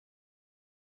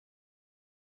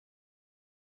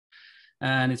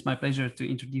And it's my pleasure to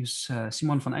introduce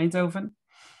Simon van Eyndhoven.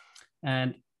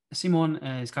 And Simon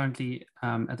is currently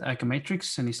at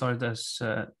icometrix, and he started as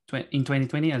in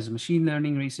 2020 as a machine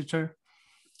learning researcher.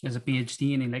 He has a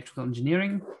PhD in electrical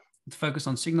engineering with focus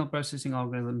on signal processing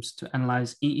algorithms to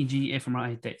analyze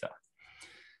EEG-fMRI data.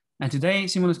 And today,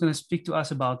 Simon is going to speak to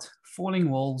us about falling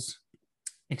walls,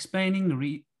 explaining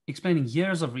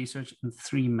years of research in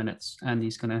 3 minutes. And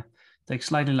he's going to take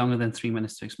slightly longer than 3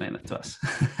 minutes to explain it to us.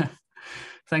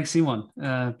 Thanks, Simon.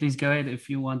 Please go ahead. If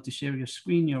you want to share your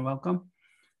screen, you're welcome.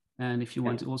 And if you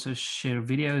want to also share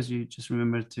videos, you just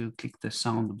remember to click the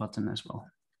sound button as well.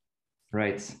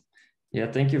 Right.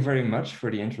 Yeah, thank you very much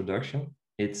for the introduction.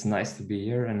 It's nice to be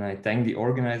here, and I thank the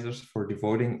organizers for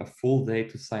devoting a full day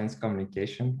to science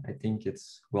communication. I think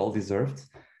it's well deserved.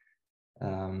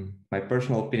 My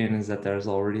personal opinion is that there's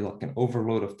already like an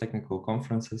overload of technical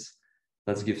conferences.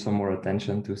 Let's give some more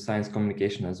attention to science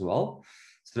communication as well.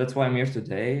 So that's why I'm here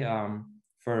today.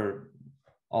 For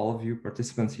all of you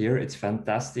participants here, it's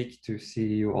fantastic to see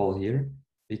you all here,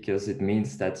 because it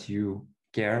means that you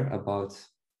care about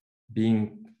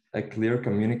being a clear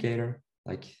communicator,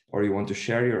 or you want to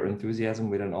share your enthusiasm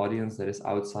with an audience that is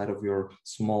outside of your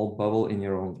small bubble in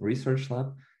your own research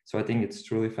lab. So I think it's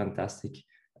truly fantastic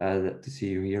to see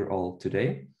you here all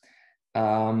today.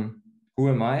 Who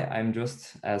am I? I'm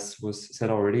just, as was said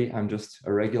already, I'm just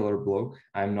a regular bloke.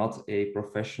 I'm not a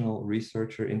professional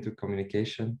researcher into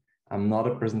communication. I'm not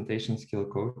a presentation skill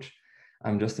coach.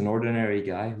 I'm just an ordinary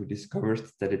guy who discovered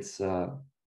that it's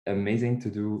amazing to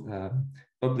do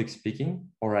public speaking,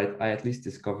 or I at least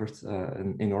discovered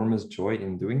an enormous joy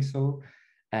in doing so.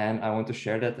 And I want to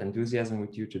share that enthusiasm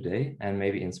with you today and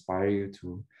maybe inspire you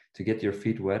to get your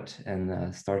feet wet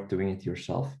and start doing it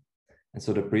yourself. And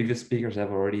so the previous speakers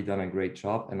have already done a great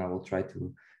job, and I will try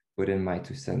to put in my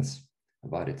 2 cents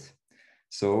about it.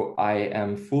 So I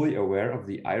am fully aware of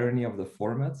the irony of the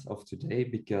format of today,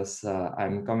 because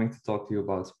I'm coming to talk to you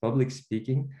about public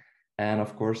speaking. And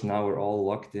of course, now we're all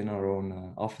locked in our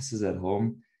own offices at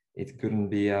home. It couldn't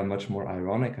be much more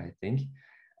ironic, I think.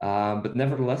 But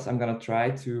nevertheless, I'm going to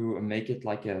try to make it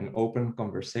like an open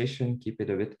conversation, keep it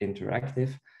a bit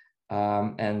interactive.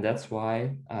 And that's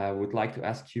why I would like to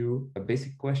ask you a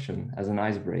basic question as an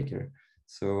icebreaker.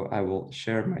 So I will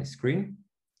share my screen.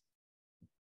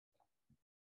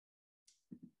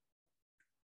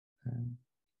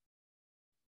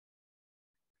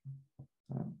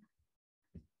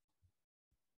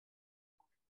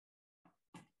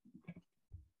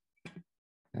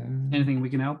 Anything we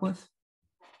can help with?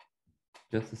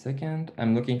 Just a second.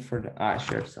 I'm looking for the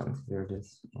share sound. There it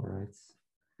is. All right.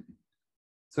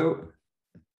 So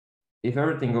if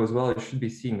everything goes well, you should be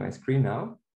seeing my screen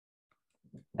now.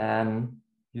 And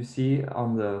you see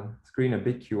on the screen a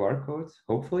big QR code,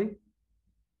 hopefully.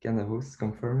 Can the host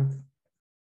confirm it?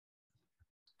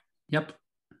 Yep.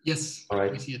 Yes, all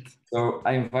right. I see it. So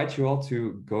I invite you all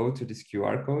to go to this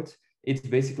QR code. It's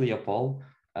basically a poll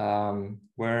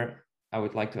where I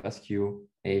would like to ask you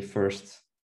a first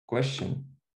question.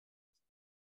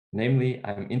 Namely,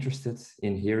 I'm interested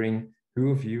in hearing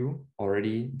who of you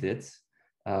already did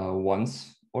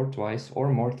once or twice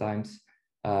or more times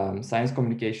science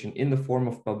communication in the form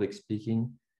of public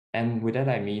speaking. And with that,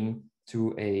 I mean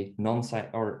to a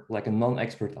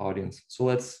non-expert audience. So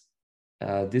let's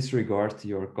disregard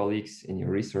your colleagues in your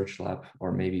research lab,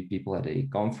 or maybe people at a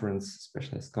conference,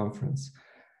 specialist conference.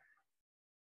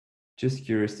 Just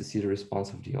curious to see the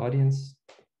response of the audience.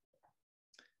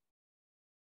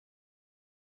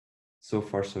 So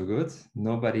far, so good.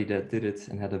 Nobody that did it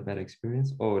and had a bad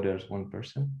experience. Oh, there's one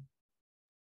person.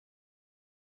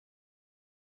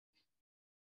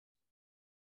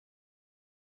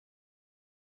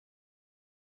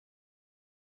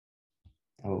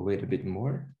 I will wait a bit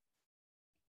more.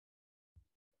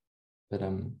 But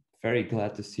I'm very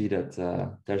glad to see that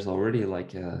there's already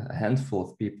like a handful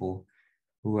of people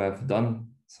who have done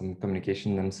some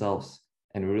communication themselves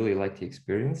and really like the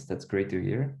experience. That's great to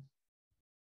hear.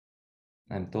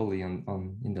 I'm totally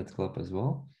in that club as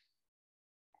well.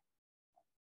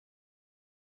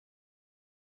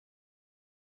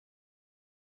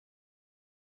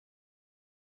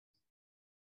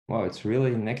 Wow, it's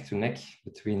really neck to neck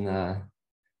between the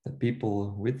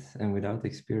people with and without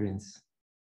experience.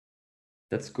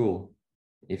 That's cool.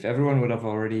 If everyone would have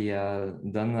already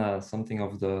done something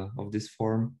of this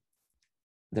form,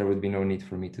 there would be no need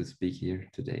for me to speak here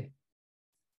today.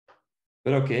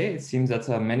 But okay, it seems that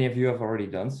many of you have already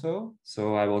done so.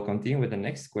 So I will continue with the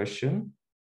next question.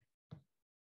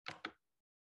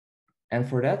 And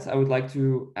for that, I would like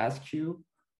to ask you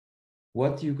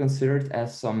what you considered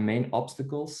as some main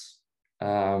obstacles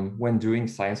when doing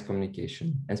science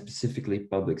communication and specifically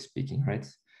public speaking, right?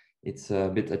 It's a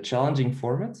bit a challenging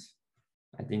format.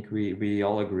 I think we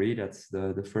all agree that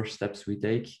the first steps we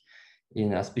take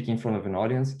in speaking in front of an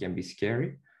audience can be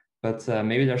scary, but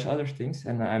maybe there's other things,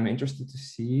 and I'm interested to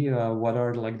see what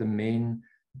are like the main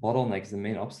bottlenecks, the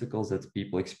main obstacles that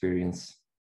people experience.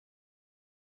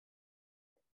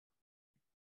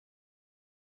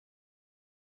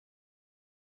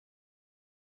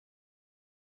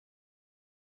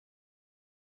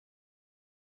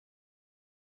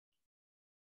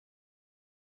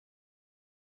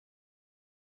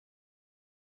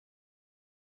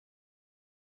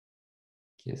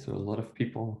 Okay, so a lot of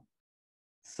people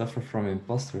suffer from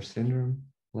imposter syndrome.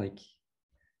 Like, it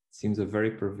seems a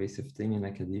very pervasive thing in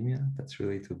academia. That's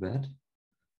really too bad.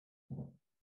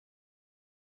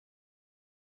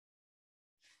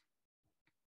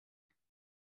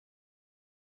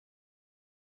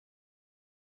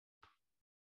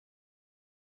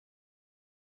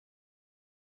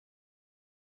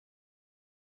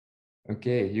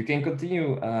 Okay, you can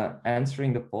continue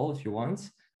answering the poll if you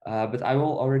want, but I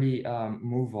will already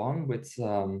move on with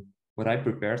what I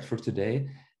prepared for today.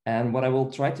 And what I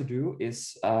will try to do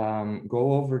is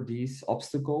go over these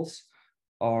obstacles,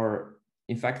 or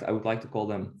in fact, I would like to call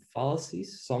them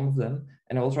fallacies, some of them,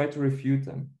 and I will try to refute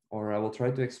them, or I will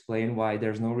try to explain why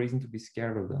there's no reason to be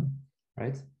scared of them,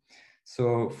 right?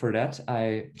 So for that,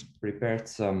 I prepared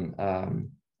some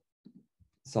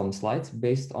slides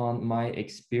based on my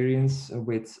experience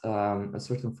with a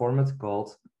certain format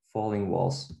called Falling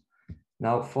Walls.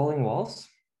 Now, Falling Walls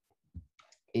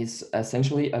is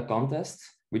essentially a contest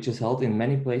which is held in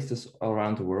many places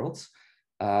around the world.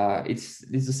 It's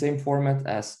the same format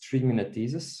as 3-minute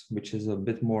thesis, which is a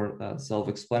bit more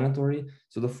self-explanatory.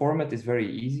 So the format is very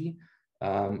easy.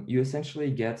 You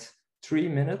essentially get 3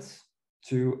 minutes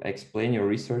to explain your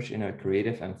research in a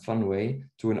creative and fun way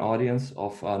to an audience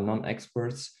of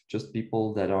non-experts, just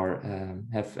people that are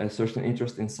have a certain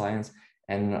interest in science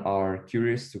and are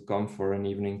curious to come for an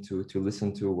evening to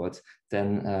listen to what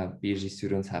 10 PhD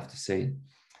students have to say.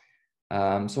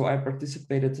 So I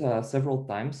participated several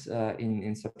times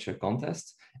in such a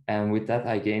contest, and with that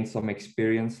I gained some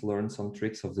experience, learned some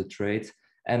tricks of the trade,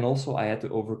 and also I had to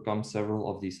overcome several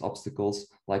of these obstacles,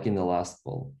 like in the last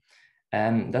poll.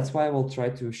 And that's why I will try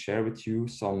to share with you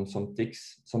some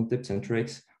tips and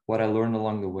tricks, what I learned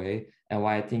along the way, and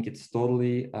why I think it's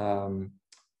totally,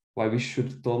 why we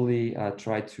should totally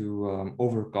try to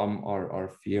overcome our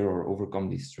fear or overcome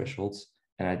these thresholds.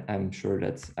 And I'm sure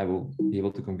that I will be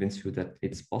able to convince you that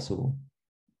it's possible.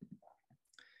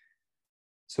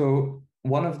 So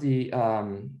one of the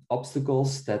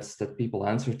obstacles that people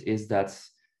answered is that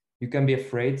you can be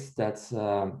afraid that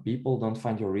people don't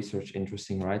find your research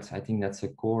interesting, right? I think that's a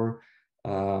core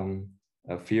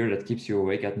a fear that keeps you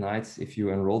awake at night if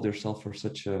you enrolled yourself for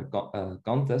such a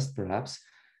contest, perhaps.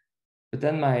 But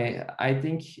then I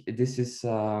think this is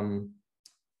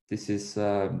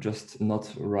just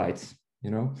not right,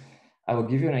 you know? I will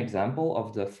give you an example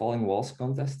of the Falling Walls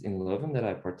contest in Leuven that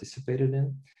I participated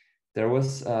in. There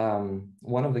was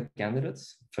one of the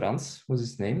candidates, Frans was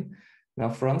his name. Now,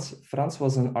 Frans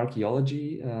was an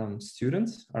archaeology student,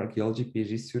 archaeology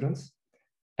PhD student,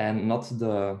 and not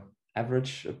the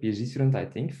average PhD student, I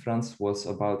think. Frans was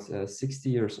about 60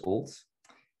 years old.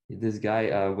 This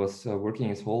guy was working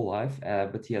his whole life,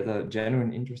 but he had a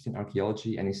genuine interest in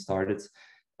archaeology, and he started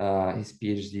his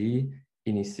PhD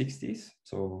in his 60s,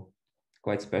 so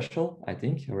quite special, I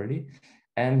think, already.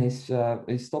 And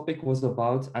his topic was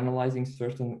about analyzing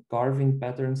certain carving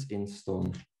patterns in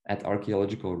stone at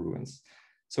archaeological ruins.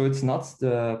 So it's not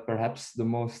perhaps the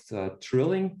most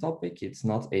thrilling topic. It's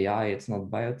not AI, it's not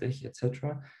biotech,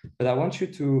 etc. But I want you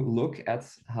to look at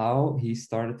how he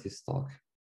started his talk.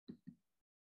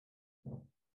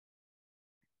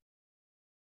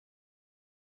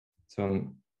 So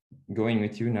I'm going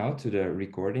with you now to the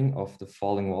recording of the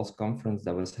Falling Walls conference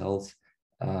that was held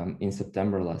in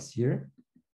September last year.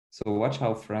 So watch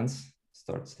how Frans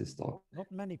starts his talk. Not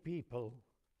many people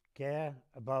care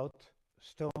about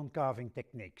stone carving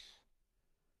techniques,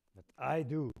 but I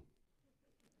do.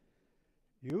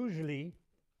 Usually,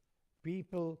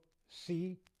 people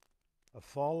see a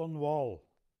fallen wall.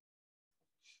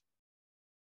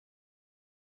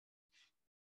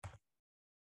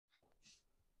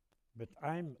 But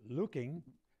I'm looking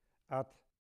at...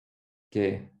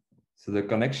 Okay, so the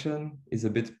connection is a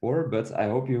bit poor, but I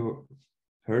hope you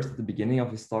heard the beginning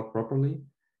of his talk properly.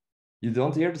 You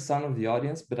don't hear the sound of the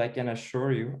audience, but I can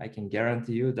assure you, I can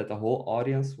guarantee you that the whole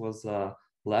audience was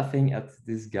laughing at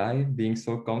this guy being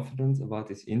so confident about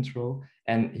his intro,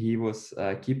 and he was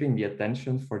keeping the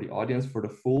attention for the audience for the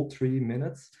full 3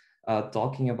 minutes,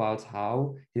 talking about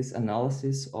how his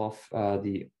analysis of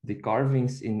the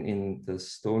carvings in the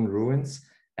stone ruins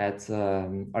at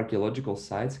archaeological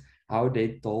sites, how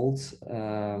they told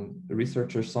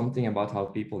researchers something about how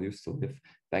people used to live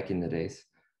back in the days.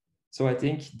 So I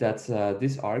think that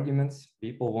this argument,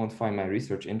 people won't find my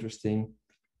research interesting,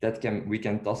 we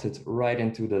can toss it right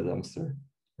into the dumpster,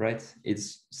 right?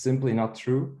 It's simply not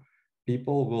true.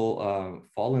 People will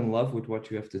fall in love with what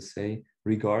you have to say,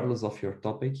 regardless of your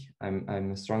topic.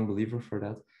 I'm a strong believer for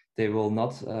that. They will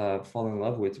not fall in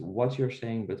love with what you're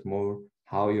saying, but more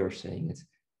how you're saying it.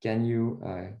 Can you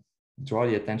draw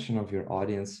the attention of your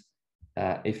audience?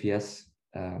 If yes,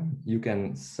 you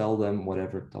can sell them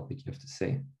whatever topic you have to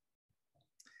say.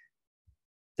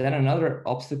 Then another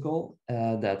obstacle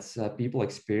that people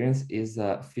experience is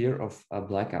fear of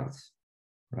blackouts,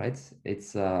 right?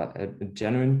 It's a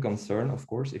genuine concern, of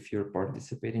course, if you're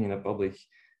participating in a public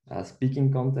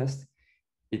speaking contest.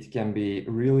 It can be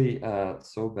really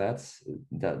so bad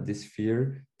that this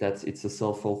fear that it's a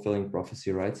self-fulfilling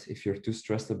prophecy, right? If you're too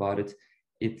stressed about it,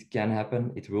 it can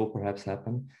happen, it will perhaps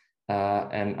happen.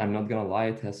 And I'm not gonna lie,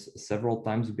 it has several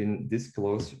times been this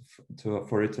close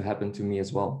for it to happen to me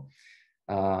as well.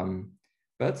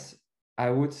 But I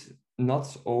would not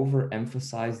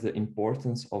overemphasize the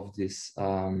importance of this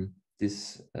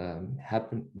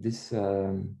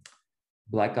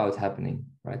blackout happening,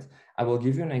 right? I will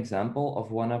give you an example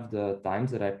of one of the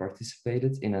times that I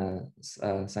participated in a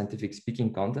scientific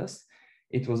speaking contest.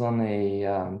 It was on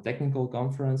a technical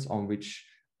conference on which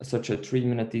such a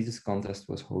 3-minute thesis contest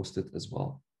was hosted as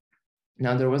well.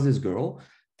 Now, there was this girl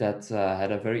that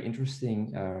had a very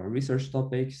interesting research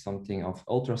topic, something of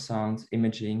ultrasound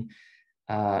imaging,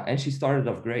 and she started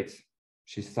off great.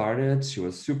 She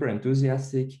was super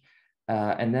enthusiastic,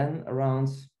 and then around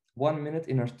 1 minute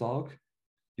in her talk,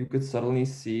 you could suddenly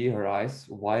see her eyes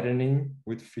widening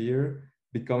with fear,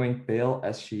 becoming pale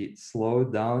as she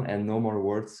slowed down and no more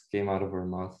words came out of her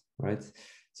mouth, right?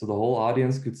 So the whole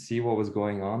audience could see what was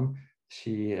going on.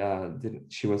 She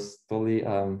was totally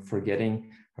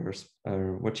forgetting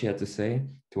what she had to say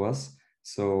to us.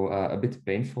 So a bit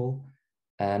painful.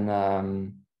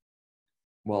 And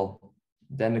well,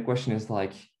 then the question is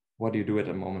like, what do you do at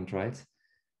the moment, right?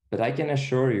 But I can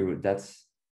assure you that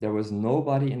there was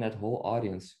nobody in that whole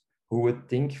audience who would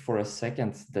think for a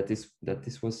second that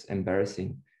this was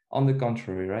embarrassing. On the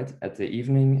contrary, right? At the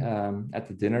evening, at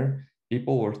the dinner,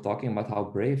 people were talking about how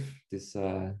brave this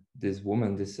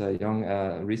woman, this young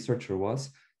researcher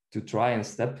was to try and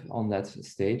step on that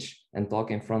stage and talk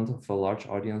in front of a large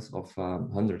audience of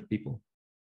 100 people.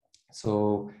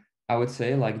 So I would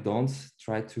say, like, don't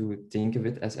try to think of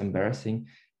it as embarrassing.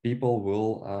 People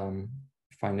will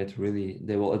find it really,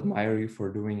 they will admire you for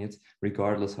doing it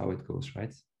regardless how it goes,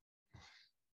 right?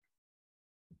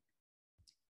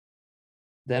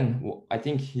 Then I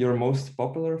think your most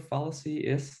popular fallacy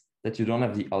is that you don't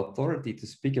have the authority to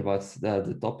speak about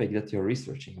the topic that you're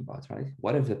researching about, right?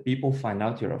 What if the people find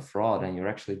out you're a fraud and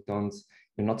you're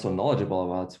not so knowledgeable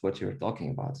about what you're talking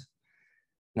about?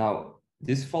 Now,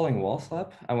 this falling wall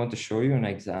slap, I want to show you an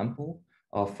example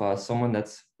of someone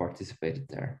that's participated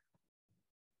there.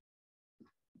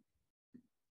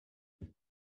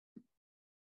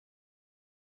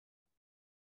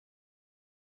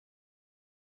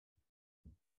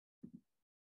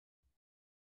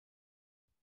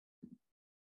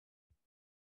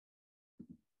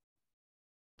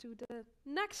 To the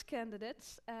next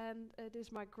candidates, and it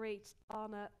is my great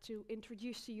honor to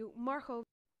introduce to you Margot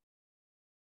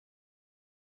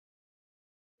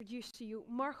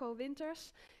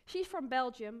Winters. She's from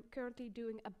Belgium, currently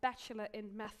doing a bachelor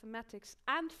in mathematics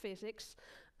and physics,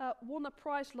 won a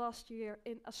prize last year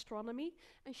in astronomy,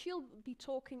 and she'll be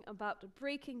talking about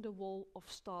breaking the wall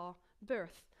of star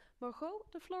birth. Margot,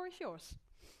 the floor is yours.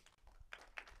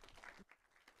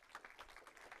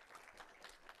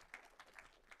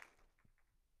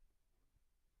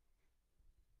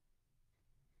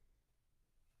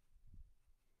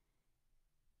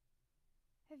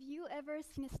 Have you ever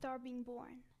seen a star being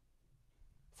born?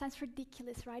 Sounds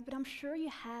ridiculous, right? But I'm sure you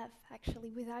have,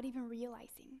 actually, without even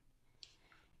realizing.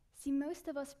 See, most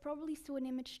of us probably saw an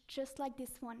image just like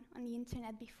this one on the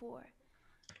internet before.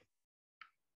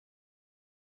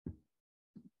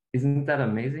 Isn't that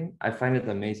amazing? I find it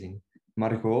amazing.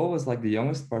 Margot was like the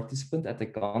youngest participant at the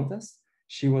contest.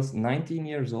 She was 19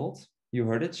 years old. You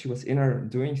heard it. She was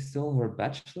doing still her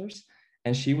bachelor's,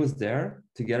 and she was there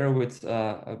together with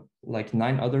like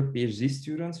 9 other PhD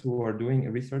students who are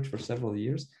doing research for several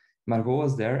years. Margot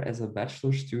was there as a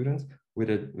bachelor student with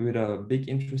a big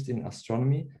interest in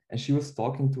astronomy, and she was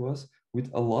talking to us with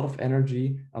a lot of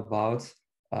energy about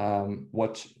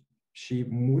what she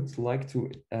would like to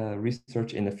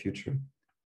research in the future.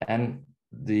 And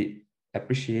the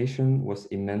appreciation was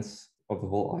immense of the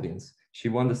whole audience. She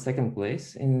won the second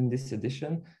place in this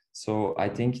edition. So I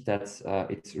think that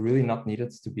it's really not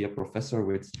needed to be a professor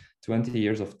with 20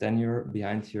 years of tenure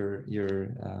behind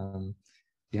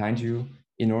behind you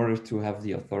in order to have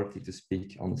the authority to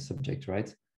speak on the subject,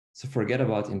 right? So forget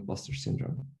about imposter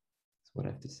syndrome. That's what I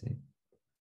have to say.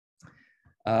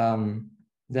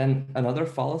 Then another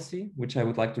fallacy, which I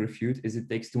would like to refute, is it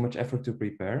takes too much effort to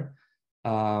prepare.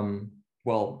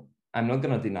 Well, I'm not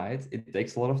going to deny it. It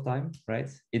takes a lot of time, right?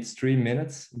 It's 3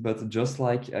 minutes, but just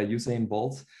like Usain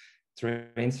Bolt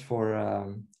trains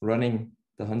for running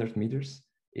the 100 meters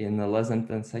in less than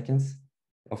 10 seconds.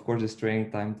 Of course, this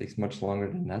training time takes much longer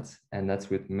than that, and that's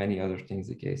with many other things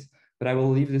the case. But I will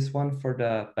leave this one for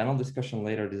the panel discussion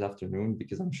later this afternoon,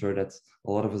 because I'm sure that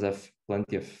a lot of us have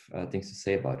plenty of things to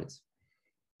say about it.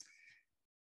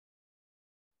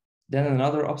 Then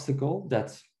another obstacle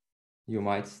that you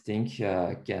might think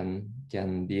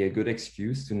can be a good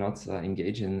excuse to not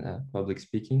engage in public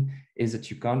speaking is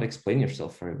that you can't explain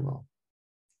yourself very well,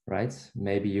 right?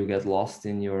 Maybe you get lost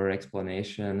in your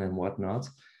explanation and whatnot.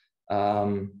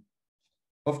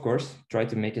 Of course, try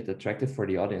to make it attractive for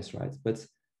the audience, right? But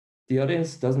the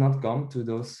audience does not come to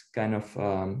those kind of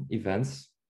events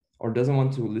or doesn't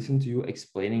want to listen to you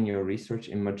explaining your research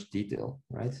in much detail,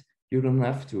 right? You don't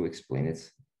have to explain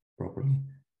it properly.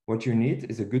 What you need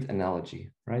is a good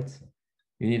analogy, right?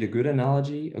 You need a good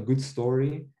analogy, a good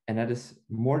story, and that is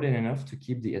more than enough to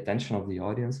keep the attention of the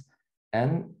audience.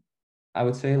 And I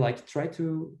would say, like, try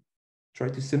to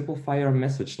simplify your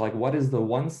message. Like, what is the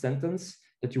one sentence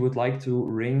that you would like to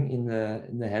ring in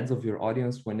the heads of your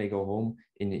audience when they go home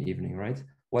in the evening, right?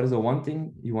 What is the one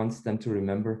thing you want them to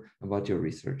remember about your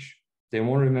research? They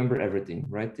won't remember everything,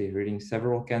 right? They're reading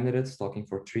several candidates talking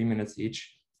for 3 minutes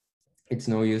each. It's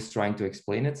no use trying to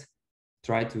explain it.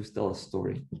 Try to tell a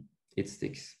story. It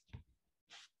sticks.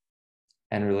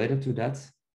 And related to that,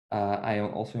 I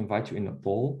also invite you in a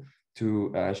poll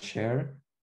to share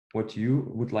what you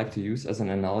would like to use as an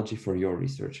analogy for your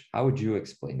research. How would you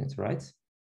explain it, right?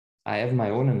 I have my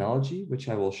own analogy, which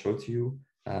I will show to you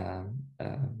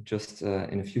just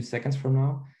in a few seconds from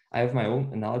now. I have my own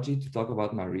analogy to talk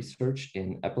about my research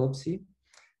in epilepsy,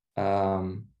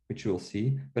 which you will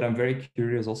see. But I'm very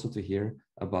curious also to hear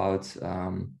about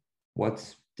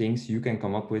what things you can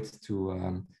come up with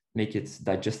to make it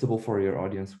digestible for your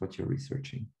audience, what you're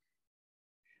researching.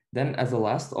 Then as a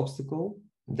last obstacle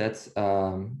that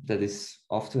is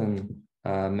often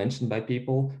mentioned by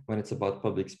people when it's about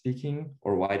public speaking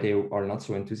or why they are not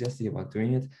so enthusiastic about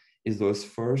doing it is those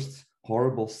first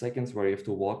horrible seconds where you have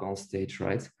to walk on stage,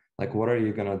 right? Like, what are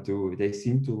you gonna do? They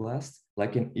seem to last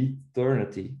like an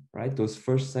eternity, right? Those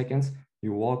first seconds,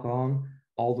 you walk on,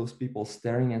 all those people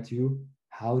staring at you.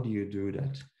 How do you do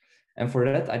that? And for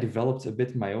that, I developed a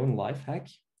bit my own life hack,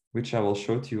 which I will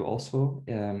show to you also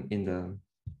in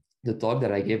the talk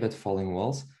that I gave at Falling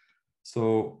Walls.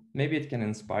 So maybe it can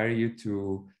inspire you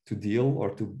to deal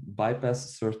or to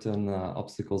bypass certain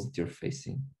obstacles that you're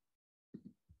facing.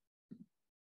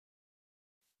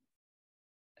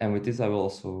 And with this, I will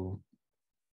also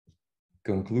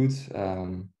conclude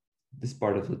this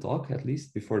part of the talk, at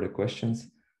least before the questions.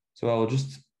 So I will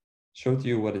just show to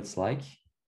you what it's like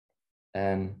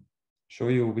and show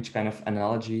you which kind of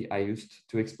analogy I used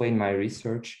to explain my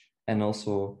research. And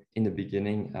also in the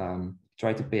beginning,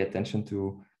 try to pay attention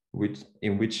to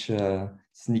in which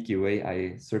sneaky way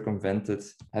I circumvented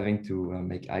having to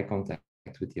make eye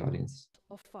contact with the audience.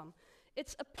 Of fun.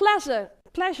 It's a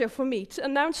pleasure for me to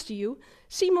announce to you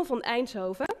Simon van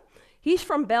Eyndhoven. He's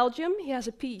from Belgium. He has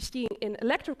a PhD in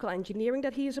electrical engineering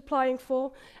that he is applying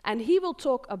for, and he will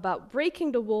talk about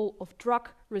breaking the wall of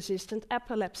drug-resistant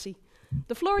epilepsy.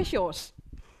 The floor is yours.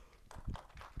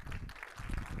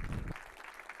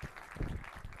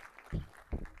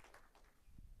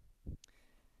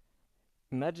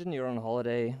 Imagine you're on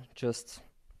holiday, just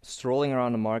strolling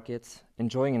around the market,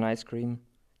 enjoying an ice cream.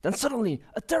 Then suddenly,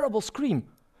 a terrible scream.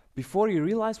 Before you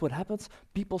realize what happens,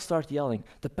 people start yelling,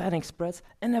 the panic spreads,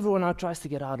 and everyone now tries to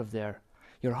get out of there.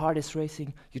 Your heart is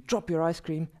racing, you drop your ice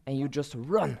cream, and you just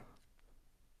run.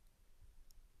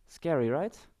 Scary,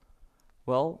 right?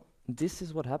 Well, this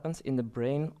is what happens in the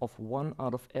brain of 1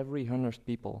 out of every 100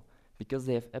 people, because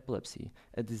they have epilepsy,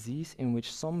 a disease in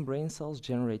which some brain cells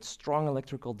generate strong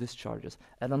electrical discharges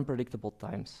at unpredictable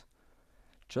times.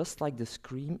 Just like the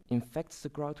scream infects the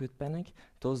crowd with panic,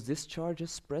 those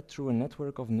discharges spread through a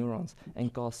network of neurons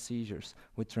and cause seizures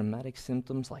with dramatic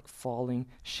symptoms like falling,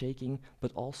 shaking,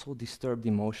 but also disturbed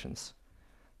emotions.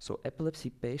 So epilepsy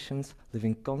patients live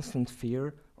in constant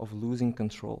fear of losing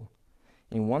control.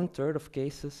 In 1/3 of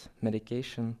cases,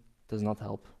 medication does not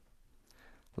help.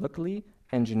 Luckily,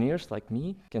 engineers like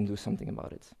me can do something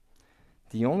about it.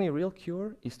 The only real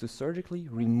cure is to surgically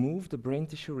remove the brain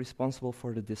tissue responsible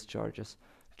for the discharges,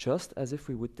 just as if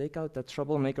we would take out that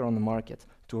troublemaker on the market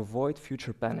to avoid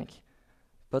future panic.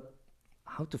 But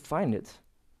how to find it?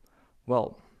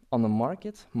 Well, on the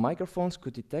market, microphones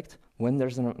could detect when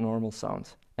there's an abnormal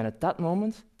sound, and at that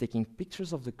moment, taking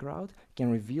pictures of the crowd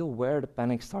can reveal where the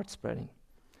panic starts spreading.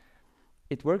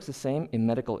 It works the same in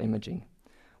medical imaging.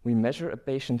 We measure a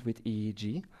patient with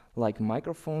EEG, like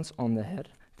microphones on the head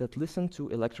that listen to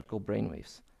electrical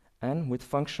brainwaves, and with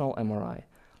functional MRI,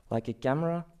 like a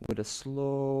camera with a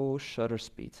slow shutter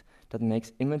speed that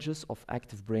makes images of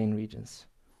active brain regions.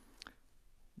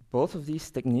 Both of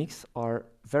these techniques are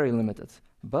very limited,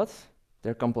 but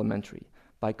they're complementary.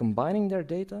 By combining their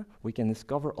data, we can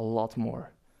discover a lot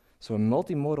more. So in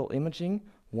multimodal imaging,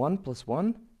 1 +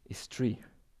 1 is 3.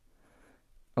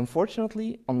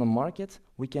 Unfortunately, on the market,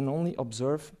 we can only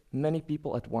observe many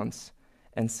people at once.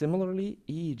 And similarly,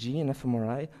 EEG and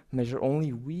fMRI measure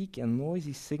only weak and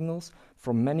noisy signals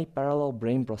from many parallel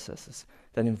brain processes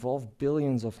that involve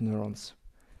billions of neurons.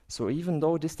 So even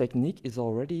though this technique is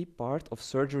already part of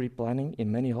surgery planning in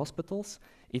many hospitals,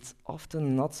 it's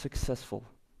often not successful.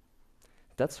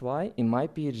 That's why in my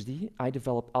PhD, I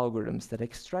develop algorithms that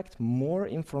extract more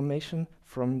information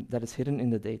that is hidden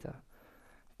in the data.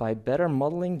 By better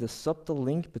modeling the subtle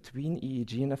link between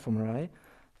EEG and fMRI,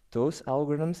 those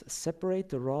algorithms separate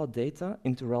the raw data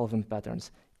into relevant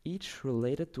patterns, each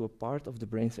related to a part of the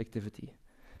brain's activity.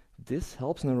 This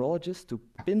helps neurologists to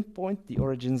pinpoint the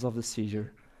origins of the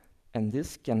seizure, and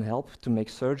this can help to make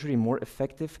surgery more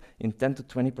effective in 10 to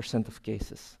 20% of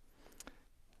cases.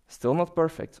 Still not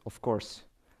perfect, of course,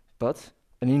 but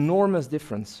an enormous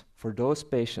difference for those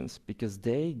patients because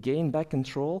they gain back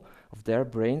control of their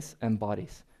brains and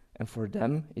bodies. And for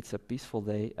them, it's a peaceful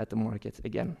day at the market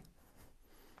again.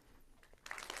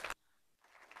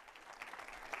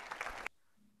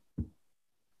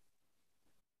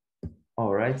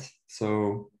 All right,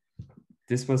 so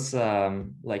this was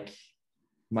like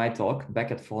my talk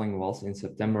back at Falling Walls in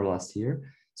September last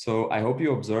year. So I hope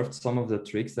you observed some of the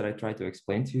tricks that I tried to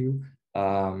explain to you.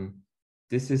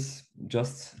 This is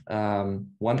just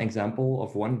one example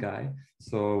of one guy.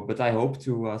 So, but I hope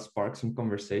to spark some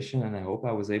conversation, and I hope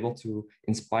I was able to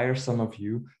inspire some of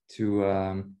you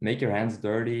to make your hands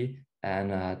dirty and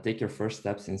take your first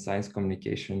steps in science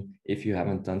communication if you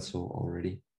haven't done so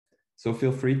already. So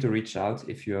feel free to reach out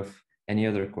if you have any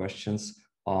other questions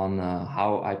on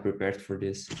how I prepared for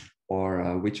this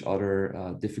or which other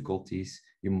difficulties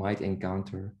you might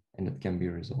encounter and that can be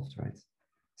resolved, right?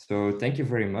 So thank you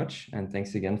very much. And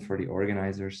thanks again for the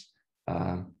organizers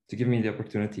to give me the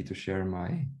opportunity to share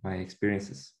my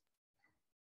experiences.